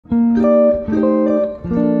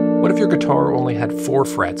your guitar only had 4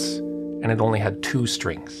 frets and it only had 2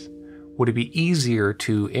 strings, would it be easier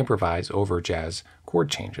to improvise over jazz chord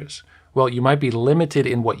changes? Well, you might be limited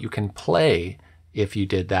in what you can play if you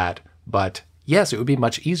did that, but yes, it would be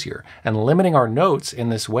much easier. And limiting our notes in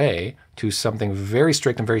this way to something very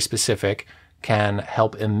strict and very specific can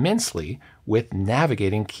help immensely with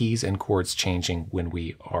navigating keys and chords changing when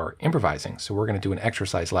we are improvising. So we're going to do an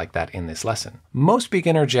exercise like that in this lesson. Most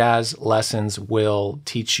beginner jazz lessons will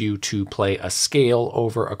teach you to play a scale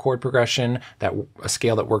over a chord progression, a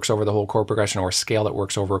scale that works over the whole chord progression, or a scale that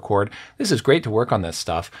works over a chord. This is great to work on this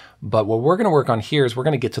stuff, but what we're going to work on here is we're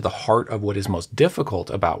going to get to the heart of what is most difficult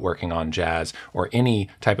about working on jazz or any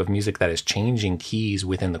type of music that is changing keys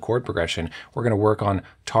within the chord progression. We're going to work on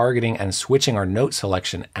targeting and switching our note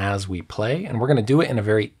selection as we play, and we're going to do it in a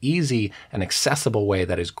very easy and accessible way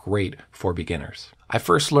that is great for beginners. I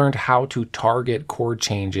first learned how to target chord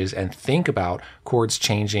changes and think about chords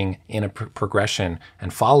changing in a progression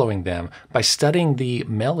and following them by studying the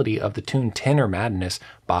melody of the tune Tenor Madness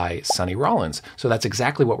by Sonny Rollins. So that's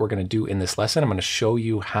exactly what we're going to do in this lesson. I'm going to show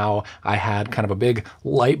you how I had kind of a big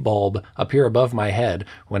light bulb up here above my head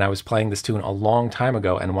when I was playing this tune a long time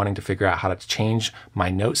ago and wanting to figure out how to change my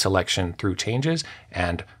note selection through changes,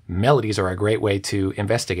 and melodies are a great way to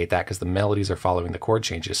investigate that because the melodies are following the chord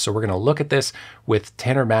changes. So we're going to look at this with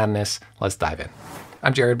Tenor Madness. Let's dive in.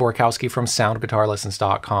 I'm Jared Borkowski from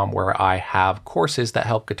SoundGuitarLessons.com, where I have courses that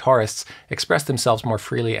help guitarists express themselves more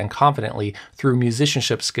freely and confidently through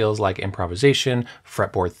musicianship skills like improvisation,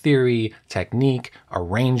 fretboard theory, technique,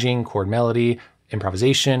 arranging, chord melody,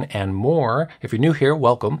 improvisation, and more. If you're new here,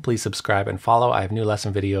 welcome. Please subscribe and follow. I have new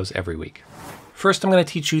lesson videos every week. First, I'm going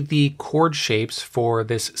to teach you the chord shapes for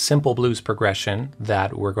this simple blues progression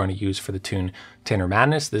that we're going to use for the tune Tenor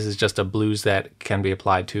Madness. This is just a blues that can be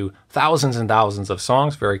applied to thousands and thousands of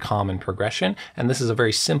songs, very common progression, and this is a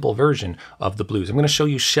very simple version of the blues. I'm going to show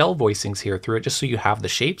you shell voicings here through it just so you have the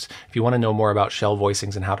shapes. If you want to know more about shell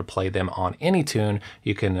voicings and how to play them on any tune,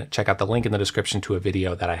 you can check out the link in the description to a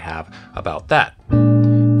video that I have about that.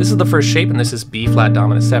 This is the first shape, and this is B flat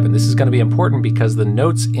dominant 7. This is going to be important because the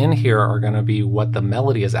notes in here are going to be what the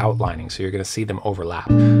melody is outlining, so you're going to see them overlap.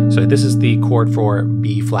 So this is the chord for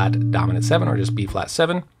B flat dominant 7, or just B flat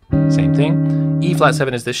 7. Same thing. E flat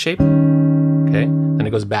 7 is this shape. Okay. Then it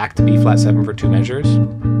goes back to B flat 7 for 2 measures.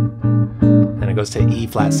 Then it goes to E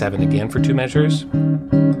flat 7 again for 2 measures.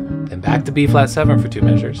 Then back to B flat 7 for 2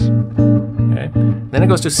 measures. Okay. Then it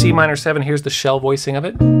goes to C minor 7. Here's the shell voicing of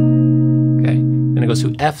it. Then it goes to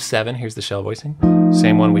F7, here's the shell voicing.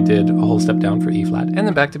 Same one we did a whole step down for E flat, and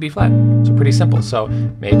then back to B flat. So pretty simple. So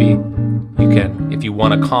maybe you can, if you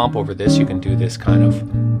want to comp over this, you can do this kind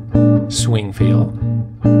of swing feel.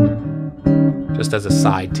 Just as a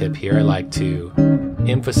side tip here, I like to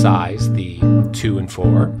emphasize the 2 and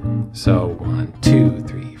 4. So 1, 2,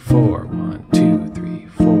 3, 4, 1, 2, 3,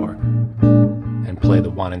 4. And play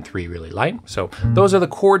the 1 and 3 really light. So those are the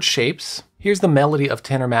chord shapes. Here's the melody of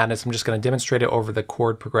Tenor Madness. I'm just going to demonstrate it over the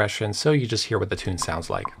chord progression so you just hear what the tune sounds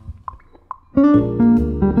like.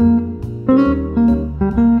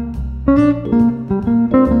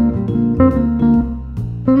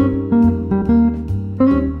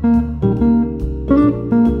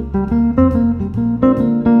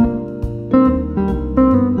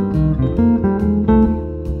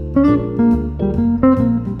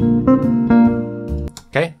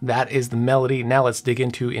 Okay, that is the melody. Now let's dig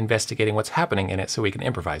into investigating what's happening in it so we can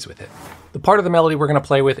improvise with it. The part of the melody we're going to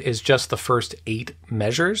play with is just the first 8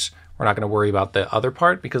 measures. We're not going to worry about the other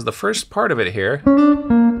part because the first part of it here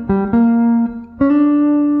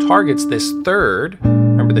targets this third.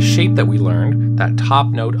 Remember the shape that we learned, that top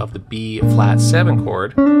note of the B flat 7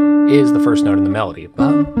 chord is the first note in the melody.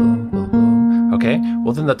 Okay,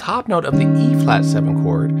 well then the top note of the E flat 7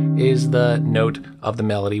 chord is the note of the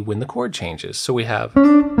melody when the chord changes. So we have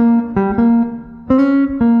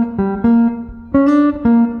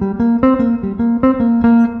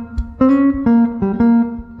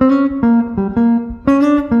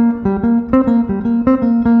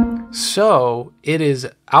so it is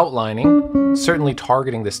outlining, certainly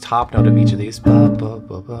targeting this top note of each of these,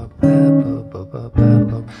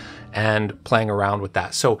 and playing around with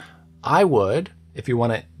that. So I would, if you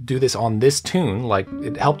want to do this on this tune, like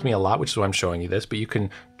it helped me a lot, which is why I'm showing you this, but you can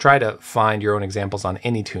try to find your own examples on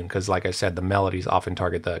any tune because like I said, the melodies often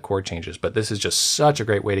target the chord changes, but this is just such a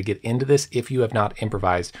great way to get into this if you have not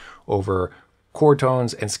improvised over chord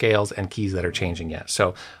tones and scales and keys that are changing yet.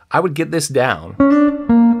 So I would get this down.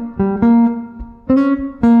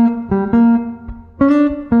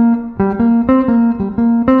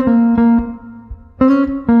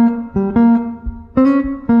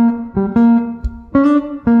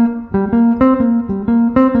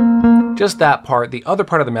 just that part. The other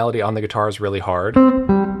part of the melody on the guitar is really hard,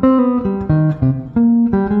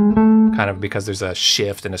 kind of because there's a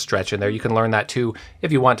shift and a stretch in there. You can learn that too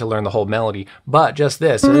if you want to learn the whole melody, but just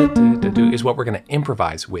this is what we're going to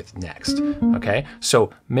improvise with next. Okay,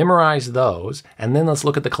 so memorize those, and then let's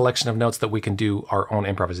look at the collection of notes that we can do our own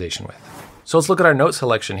improvisation with. So let's look at our note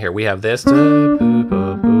selection here. We have this.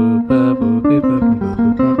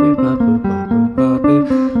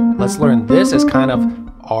 Let's learn this as kind of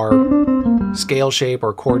our scale shape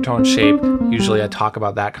or chord tone shape. Usually I talk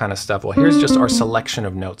about that kind of stuff. Well, here's just our selection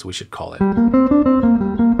of notes, we should call it.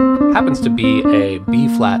 Happens to be a B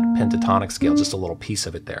flat pentatonic scale, just a little piece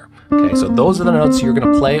of it there. Okay, so those are the notes you're going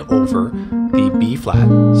to play over the B flat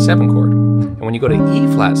 7 chord. And when you go to E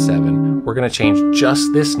flat 7, we're going to change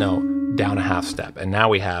just this note down a half step. And now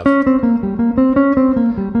we have,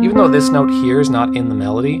 even though this note here is not in the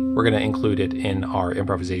melody, we're going to include it in our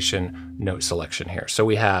improvisation note selection here. So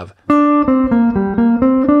we have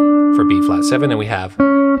for B flat 7, and we have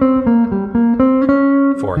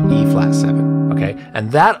for E flat 7. Okay,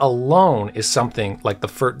 and that alone is something like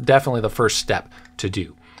definitely the first step to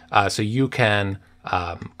do. So you can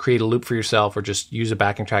create a loop for yourself, or just use a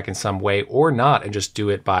backing track in some way, or not, and just do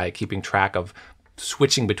it by keeping track of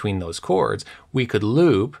switching between those chords. We could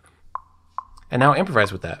loop and now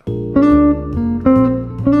improvise with that.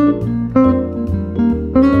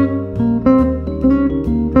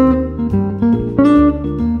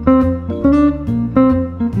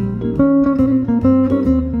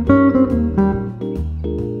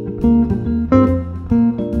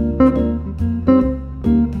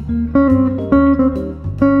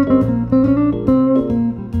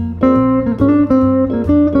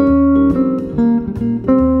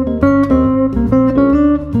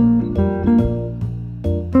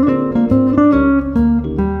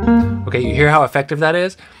 Okay, you hear how effective that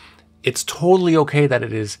is? It's totally okay that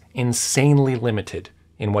it is insanely limited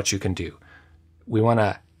in what you can do. We want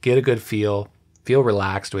to get a good feel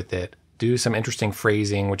relaxed with it, do some interesting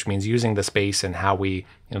phrasing, which means using the space and how we,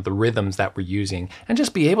 the rhythms that we're using, and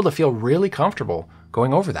just be able to feel really comfortable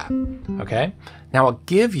going over that, okay? Now I'll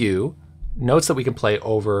give you notes that we can play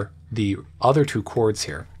over the other 2 chords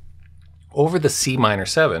here. Over the C minor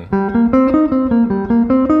 7,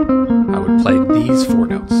 I would play these 4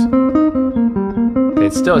 notes.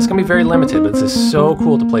 It's going to be very limited, but this is so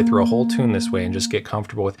cool to play through a whole tune this way and just get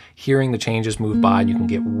comfortable with hearing the changes move by, and you can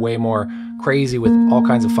get way more crazy with all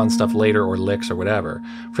kinds of fun stuff later, or licks or whatever.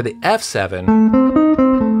 For the F7,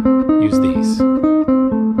 use these.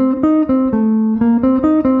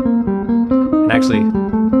 And actually,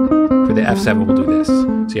 for the F7, we'll do this.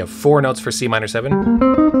 So you have 4 notes for C minor 7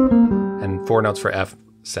 and 4 notes for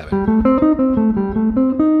F7.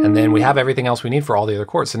 And then we have everything else we need for all the other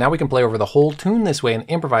chords. So now we can play over the whole tune this way and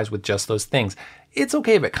improvise with just those things. It's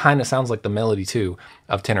okay if it kind of sounds like the melody too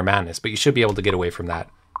of Tenor Madness, but you should be able to get away from that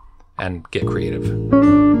and get creative.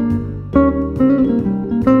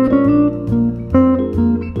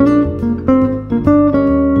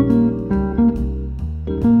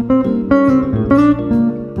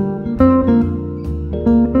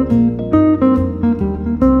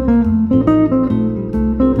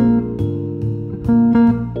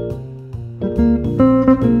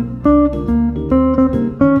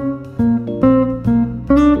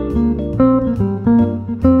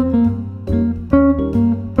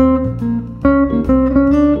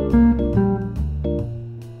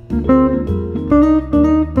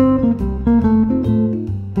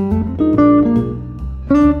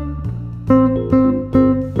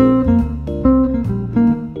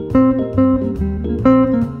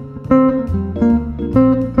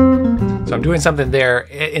 I'm doing something there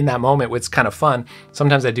in that moment, it's kind of fun.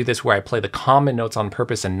 Sometimes I do this where I play the common notes on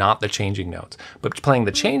purpose and not the changing notes. But playing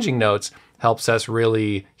the changing notes helps us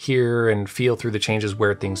really hear and feel through the changes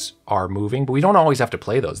where things are moving, but we don't always have to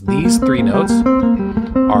play those. These 3 notes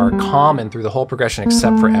are common through the whole progression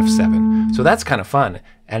except for F7. So that's kind of fun,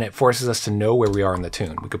 and it forces us to know where we are in the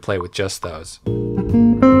tune. We could play with just those.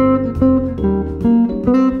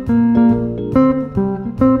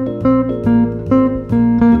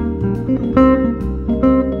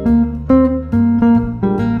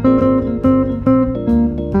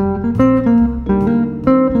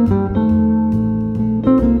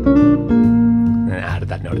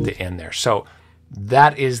 So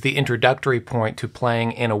that is the introductory point to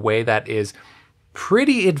playing in a way that is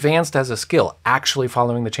pretty advanced as a skill, actually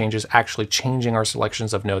following the changes, actually changing our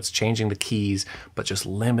selections of notes, changing the keys, but just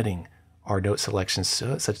limiting our note selections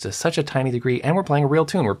to such a tiny degree. And we're playing a real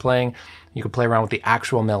tune. You can play around with the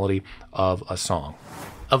actual melody of a song.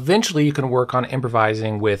 Eventually you can work on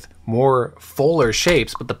improvising with more fuller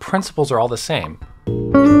shapes, but the principles are all the same.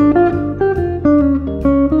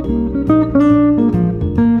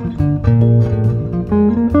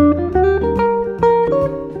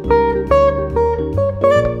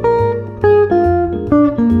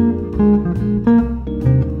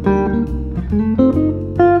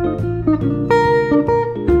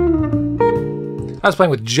 I was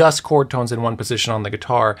playing with just chord tones in one position on the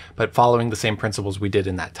guitar, but following the same principles we did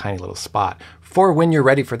in that tiny little spot. For when you're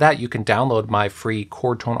ready for that, you can download my free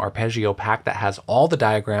chord tone arpeggio pack that has all the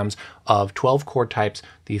diagrams of 12 chord types,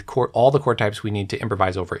 all the chord types we need to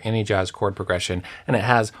improvise over any jazz chord progression, and it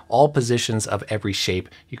has all positions of every shape.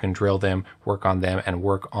 You can drill them, work on them, and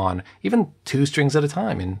work on even 2 strings at a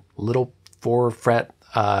time in little 4-fret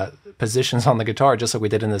positions on the guitar, just like we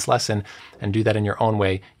did in this lesson, and do that in your own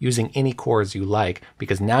way using any chords you like,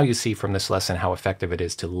 because now you see from this lesson how effective it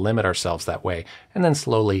is to limit ourselves that way and then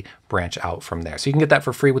slowly branch out from there. So you can get that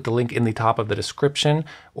for free with the link in the top of the description,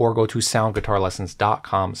 or go to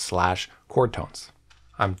soundguitarlessons.com/chordtones.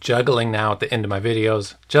 I'm juggling now at the end of my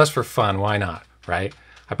videos just for fun. Why not, right?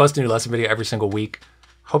 I post a new lesson video every single week.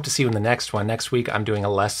 Hope to see you in the next one. Next week, I'm doing a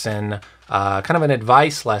lesson, kind of an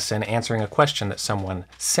advice lesson, answering a question that someone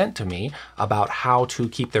sent to me about how to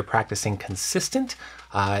keep their practicing consistent.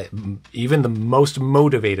 Even the most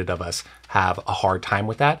motivated of us have a hard time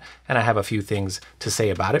with that. And I have a few things to say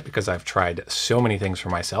about it because I've tried so many things for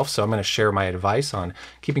myself. So I'm going to share my advice on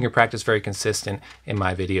keeping your practice very consistent in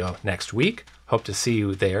my video next week. Hope to see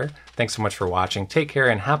you there. Thanks so much for watching. Take care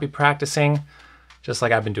and happy practicing. Just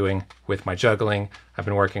like I've been doing with my juggling, I've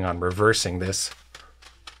been working on reversing this.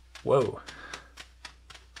 Whoa.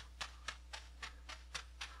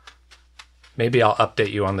 Maybe I'll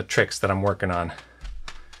update you on the tricks that I'm working on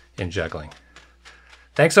in juggling.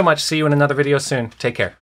 Thanks so much. See you in another video soon. Take care.